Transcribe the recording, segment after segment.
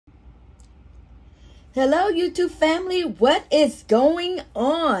Hello, YouTube family. What is going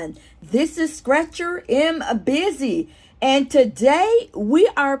on? This is Scratcher M Busy, and today we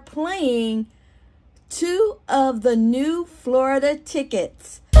are playing two of the new Florida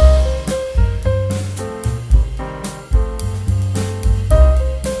tickets.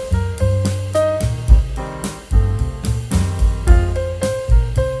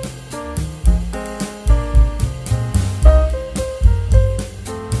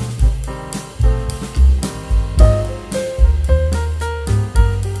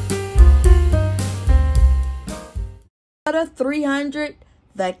 $300,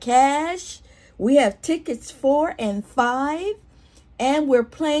 the cash. We have tickets 4 and 5, and we're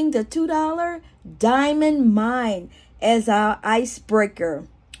playing the $2 Diamond Mine as our icebreaker.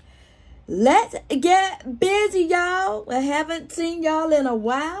 Let's get busy, y'all. I haven't seen y'all in a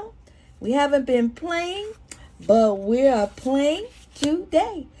while. We haven't been playing, but we are playing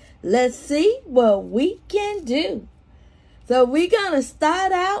today. Let's see what we can do. So we're going to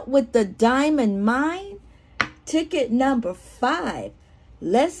start out with the Diamond Mine. Ticket number 5.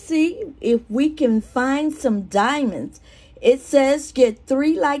 Let's see if we can find some diamonds. It says get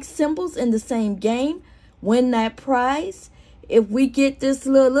 3 like symbols in the same game. Win that prize. If we get this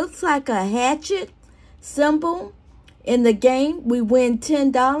little, looks like a hatchet symbol in the game, we win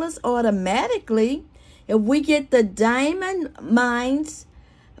 $10 automatically. If we get the diamond mines,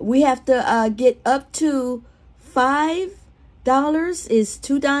 we have to get up to $5 is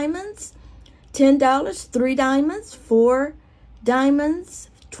 2 diamonds. $10, 3 diamonds, 4 diamonds,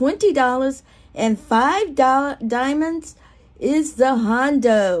 $20, and $5 diamonds is the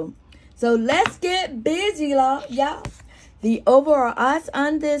hundo. So let's get busy, y'all. The overall odds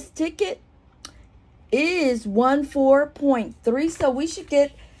on this ticket is 14.3, so we should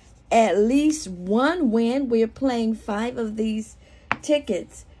get at least 1 win. We're playing 5 of these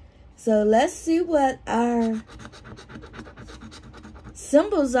tickets. So let's see what our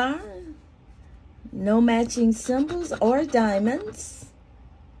symbols are. No matching symbols or diamonds.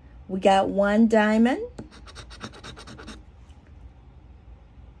 We got 1 diamond.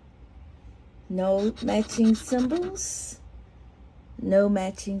 No matching symbols. No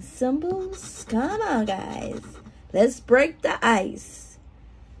matching symbols. Come on, guys. Let's break the ice.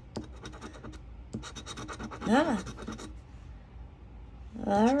 Come on.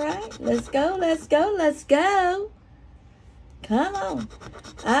 All right. Let's go. Let's go. Let's go. Come on.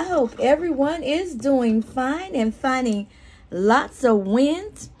 I hope everyone is doing fine and finding lots of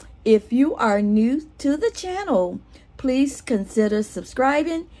wins. If you are new to the channel, please consider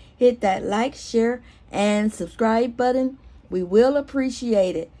subscribing. Hit that like, share, and subscribe button. We will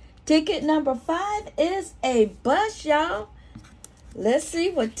appreciate it. Ticket number 5 is a bus, y'all. Let's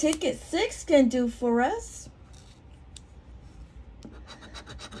see what ticket 6 can do for us.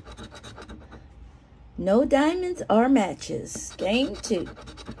 No diamonds or matches. Game 2.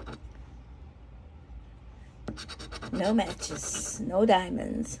 No matches. No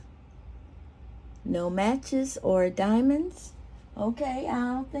diamonds. No matches or diamonds. Okay, I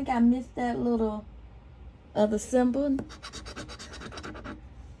don't think I missed that little other symbol.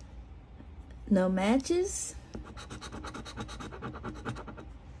 No matches.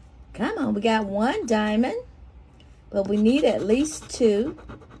 Come on, we got 1 diamond. But we need at least 2.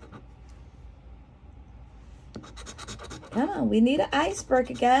 Come on, we need an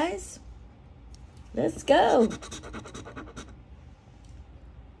icebreaker, guys. Let's go.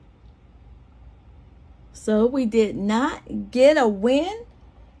 So we did not get a win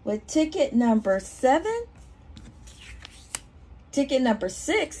with ticket number 7. Ticket number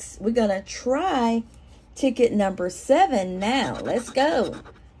 6. We're going to try ticket number 7 now. Let's go.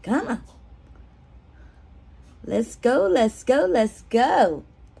 Come on. Let's go, let's go, let's go.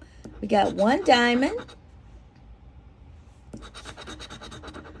 We got 1 diamond.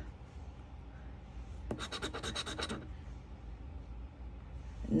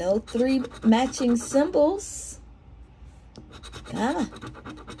 No 3 matching symbols. Come on.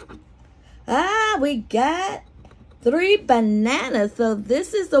 Ah, we got 3 bananas. So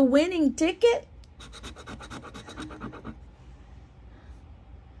this is a winning ticket.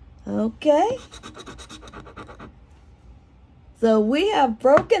 Okay. So we have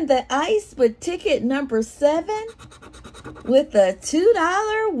broken the ice with ticket number 7 with a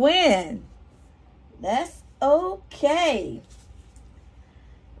 $2 win. That's okay.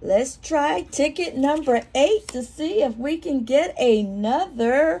 Let's try ticket number 8 to see if we can get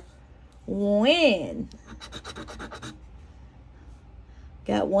another win.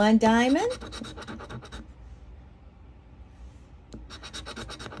 Got 1 diamond.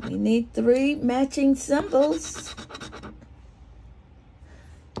 We need 3 matching symbols.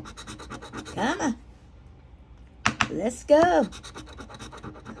 Come on. Let's go.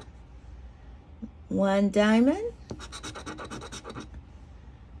 1 diamond.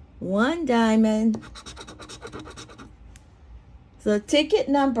 1 diamond. So ticket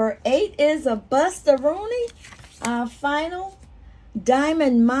number 8 is a Buster-Rooney. Our final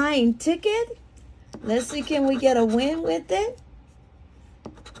Diamond Mine ticket. Let's see, can we get a win with it?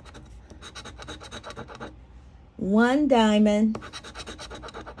 1 diamond.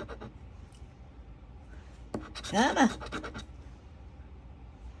 Come on.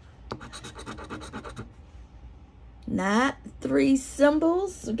 Not 3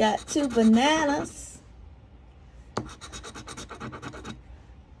 symbols. We got 2 bananas.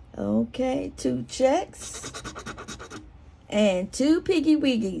 Okay, 2 checks. And 2 piggy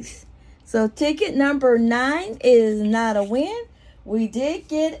wiggies. So ticket number 9 is not a win. We did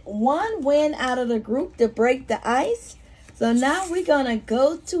get 1 win out of the group to break the ice. So now we're going to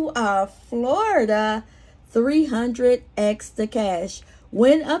go to our Florida 300 extra cash.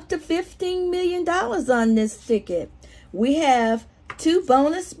 Win up to $15 million on this ticket. We have 2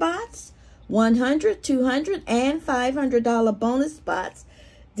 bonus spots, $100, $200, and $500 bonus spots.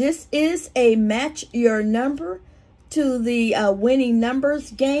 This is a match your number to the winning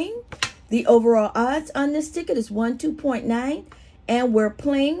numbers game. The overall odds on this ticket is 12.9, and we're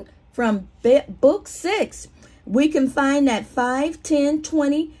playing from book 6. We can find that 5, 10,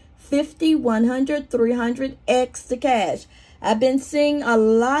 20, 50, 100, 300 extra cash. I've been seeing a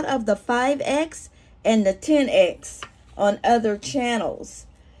lot of the 5X and the 10X on other channels.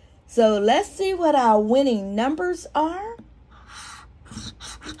 So let's see what our winning numbers are.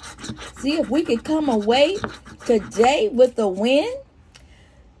 See if we could come away today with a win.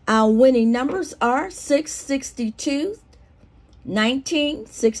 Our winning numbers are 6, 62, 19,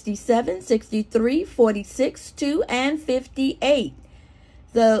 67, 63, 46, 2, and 58.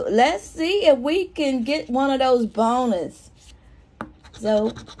 So let's see if we can get one of those bonus.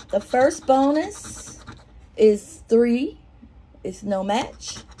 So the first bonus is 3. It's no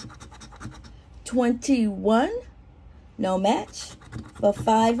match. 21, no match. For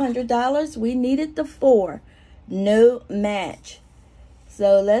 $500, we needed the 4. No match.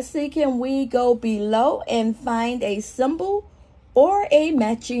 So let's see, can we go below and find a symbol or a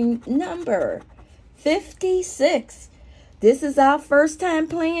matching number? 56. This is our first time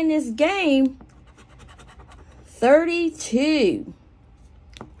playing this game. 32.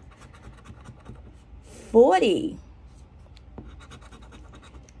 40.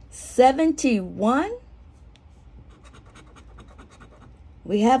 71.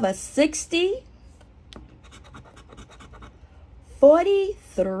 We have a 60.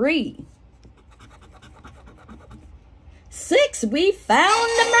 43. 6. We found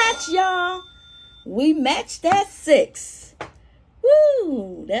the match, y'all. We matched that 6.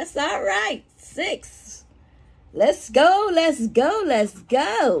 Woo! That's all right. 6. Let's go. Let's go. Let's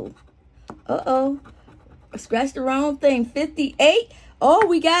go. Uh-oh. I scratched the wrong thing. 58. Oh,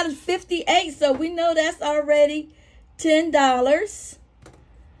 we got a 58. So we know that's already $10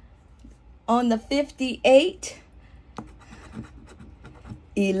 on the 58.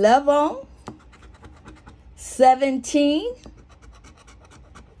 11. 17.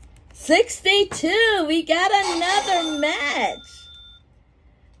 62. We got another match.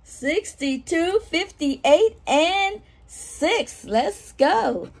 62, 58, and 6. Let's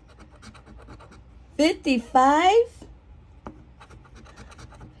go. 55.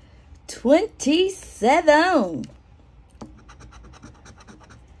 27.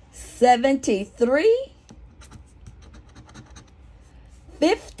 73.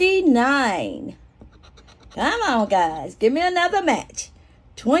 59. Come on, guys. Give me another match.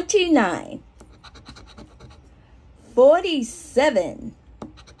 29. 47.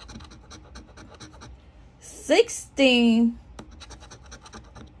 16.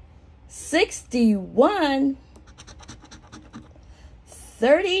 61.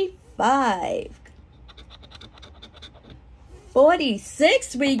 35.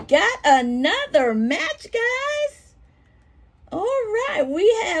 46. We got another match, guys. All right. We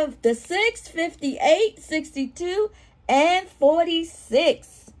have the 6, 58, 62, and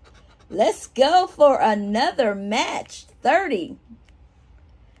 46. Let's go for another match. 30.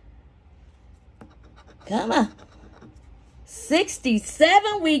 Come on.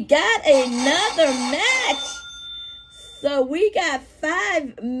 67. We got another match. So we got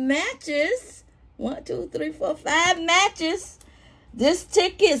 5 matches. 1, 2, 3, 4, 5 matches. This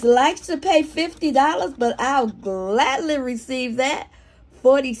ticket likes to pay $50, but I'll gladly receive that.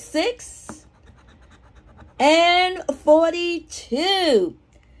 46 and 42.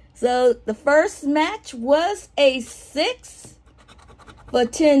 So the first match was a 6. For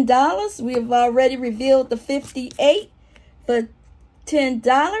 $10, we have already revealed the 58. For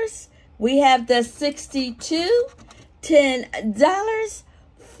 $10, we have the 62. $10,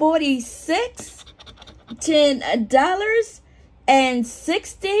 46. $10 and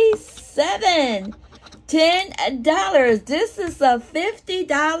 67. $10. This is a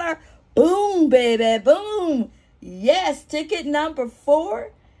 $50 boom, baby, boom. Yes, ticket number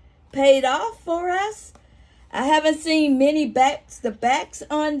 4 paid off for us. I haven't seen many backs-to-backs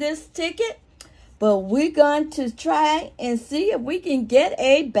on this ticket, but we're going to try and see if we can get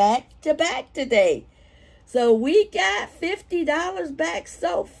a back-to-back today. So we got $50 back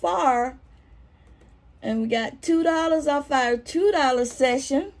so far, and we got $2 off our $2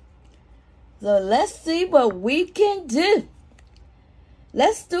 session. So let's see what we can do.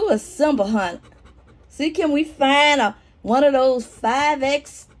 Let's do a symbol hunt. See, can we find one of those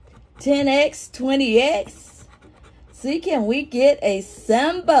 5X, 10X, 20X? See, can we get a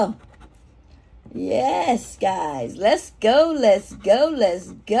symbol? Yes, guys. Let's go, let's go,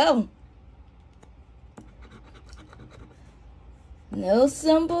 let's go. No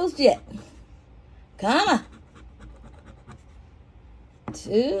symbols yet. Come on.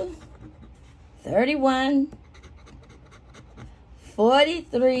 2, 31,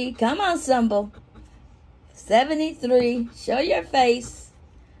 43. Come on, symbol. 73. Show your face.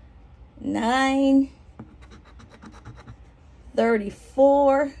 9,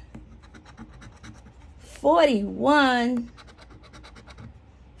 34, 41,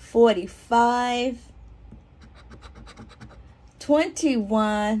 45,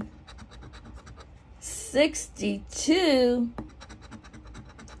 21, 62,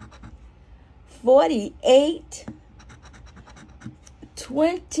 48,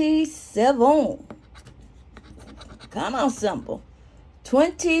 27. Come on, symbol.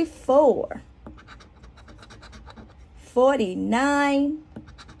 24, 49,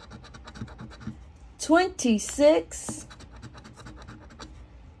 26,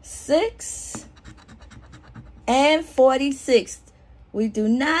 6, and 46. We do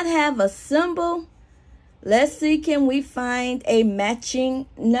not have a symbol. Let's see, can we find a matching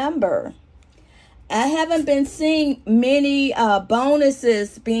number? I haven't been seeing many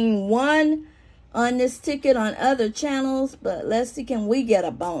bonuses being won on this ticket on other channels, but let's see, can we get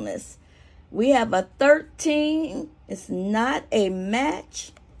a bonus? We have a 13. It's not a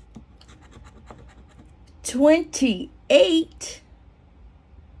match. 28.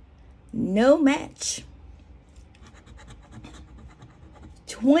 No match.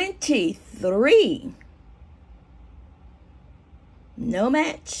 23. No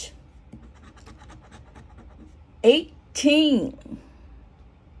match. 18.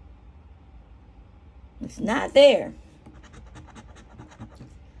 It's not there.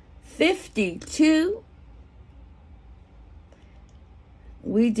 52.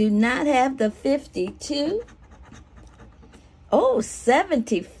 We do not have the 52. Oh,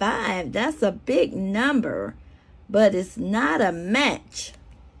 75. That's a big number, but it's not a match.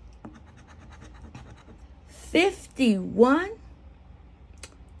 51.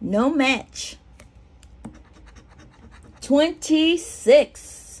 No match.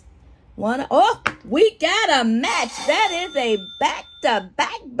 26. Oh, we got a match. That is a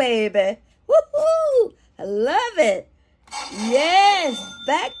back-to-back, baby. Woohoo! I love it. Yes,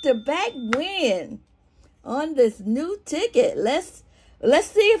 back-to-back win on this new ticket. Let's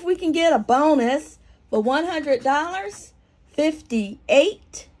see if we can get a bonus. For $100,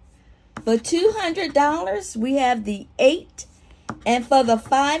 58. For $200, we have the 8. And for the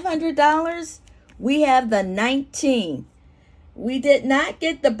 $500, we have the 19. We did not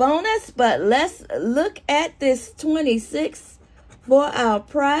get the bonus, but let's look at this 26 for our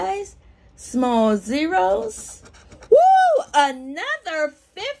prize. Small zeros. Woo! Another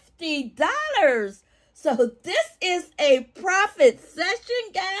 $50. So this is a profit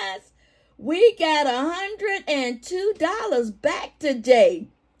session, guys. We got $102 back today.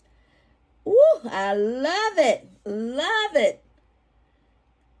 Woo! I love it. Love it.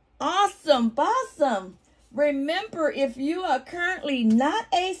 Awesome. Awesome. Remember, if you are currently not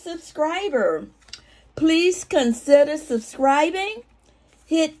a subscriber, please consider subscribing.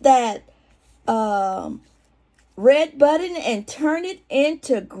 Hit that red button and turn it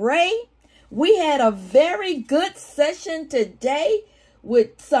into gray. We had a very good session today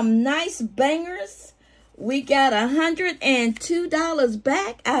with some nice bangers. We got $102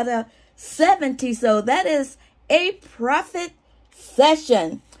 back out of 70, so that is a profit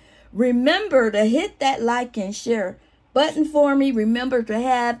session. Remember to hit that like and share button for me. Remember to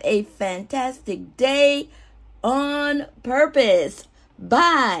have a fantastic day on purpose.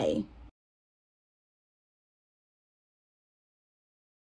 Bye.